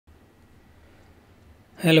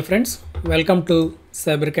Hello friends, welcome to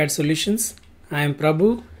CyberCAD Solutions. I am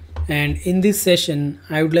Prabhu, and in this session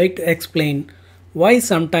I would like to explain why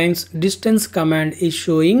sometimes distance command is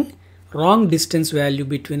showing wrong distance value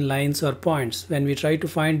between lines or points. When we try to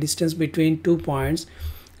find distance between 2 points,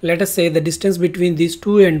 let us say the distance between these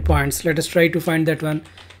two endpoints, let us try to find that one.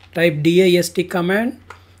 Type DIST command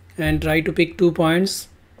and try to pick 2 points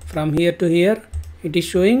from here to here. It is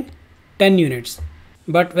showing 10 units.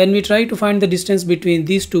 But when we try to find the distance between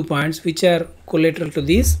these 2 points which are collateral to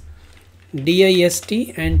this DIST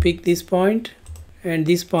and pick this point and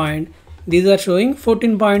this point, these are showing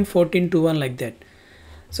 14.1421 like that.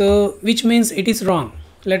 So which means it is wrong.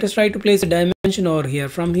 Let us try to place a dimension over here.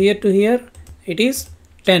 From here to here it is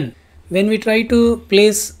 10. When we try to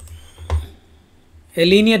place a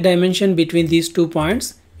linear dimension between these 2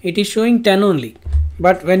 points, it is showing 10 only.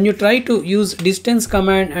 But when you try to use distance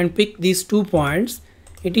command and pick these 2 points,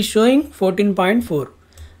 it is showing 14.4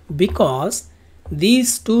 because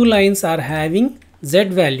these two lines are having Z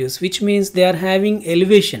values, which means they are having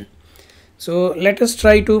elevation. So let us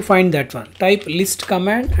try to find that one. Type list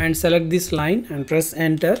command and select this line and press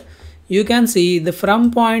enter. You can see the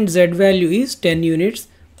from point Z value is 10 units,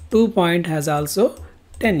 2 point has also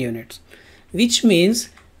 10 units, which means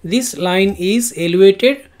this line is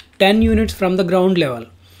elevated 10 units from the ground level.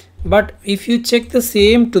 But if you check the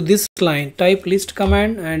same to this line, type list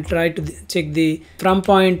command and try to check the from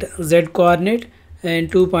point Z coordinate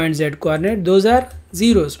and 2 point Z coordinate, those are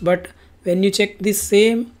zeros. But when you check this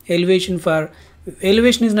same elevation, for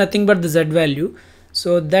elevation is nothing but the Z value,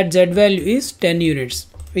 so that Z value is 10 units,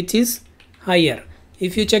 which is higher.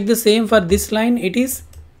 If you check the same for this line, it is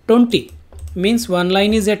 20, means one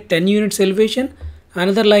line is at 10 units elevation,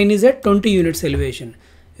 another line is at 20 units elevation.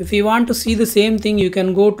 If you want to see the same thing, you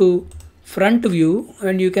can go to front view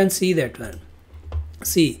and you can see that one.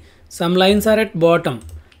 See, some lines are at bottom,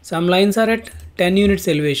 some lines are at 10 units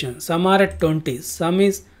elevation, some are at 20, some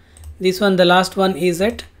is this one, the last one is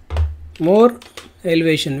at more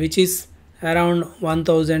elevation, which is around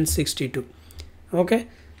 1062. Okay,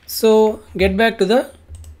 so get back to the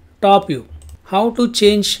top view. How to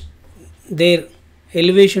change their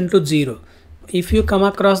elevation to 0? If you come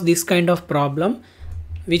across this kind of problem,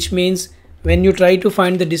 which means when you try to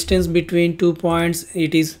find the distance between 2 points,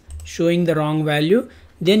 it is showing the wrong value,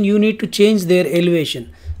 then you need to change their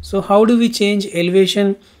elevation. So how do we change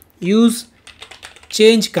elevation? Use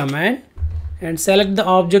change command and select the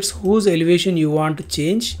objects whose elevation you want to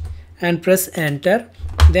change and press enter.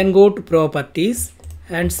 Then go to properties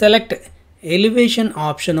and select elevation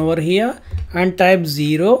option over here and type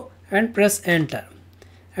 0 and press enter.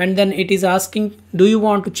 And then it is asking, do you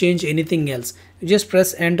want to change anything else? You just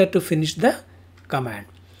press enter to finish the command.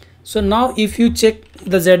 So now if you check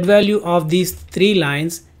the Z value of these 3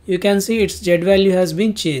 lines, you can see its Z value has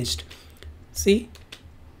been changed. See?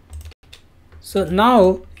 So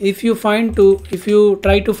now if you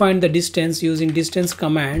try to find the distance using distance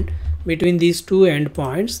command between these two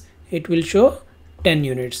endpoints, it will show 10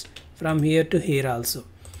 units from here to here also.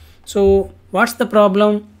 So what's the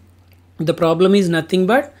problem? The problem is nothing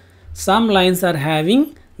but some lines are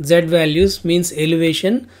having Z values, means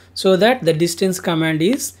elevation, so that the distance command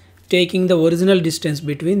is taking the original distance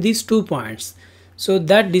between these 2 points. So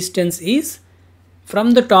that distance is,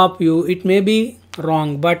 from the top view it may be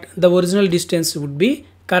wrong, but the original distance would be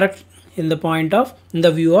correct in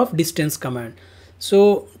the view of distance command.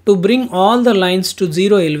 So to bring all the lines to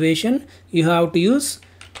 0 elevation, you have to use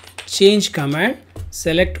change command,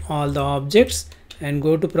 select all the objects and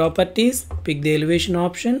go to properties, pick the elevation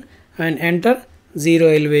option and enter 0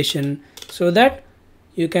 elevation, so that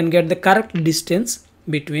you can get the correct distance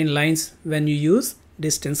between lines when you use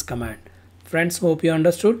distance command. Friends, hope you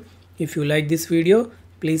understood. If you like this video,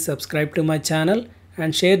 please subscribe to my channel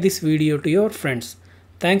and share this video to your friends.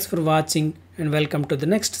 Thanks for watching and welcome to the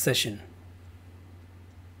next session.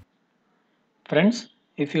 Friends,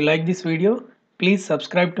 if you like this video, please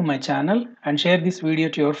subscribe to my channel and share this video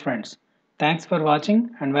to your friends. Thanks for watching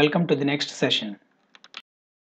and welcome to the next session.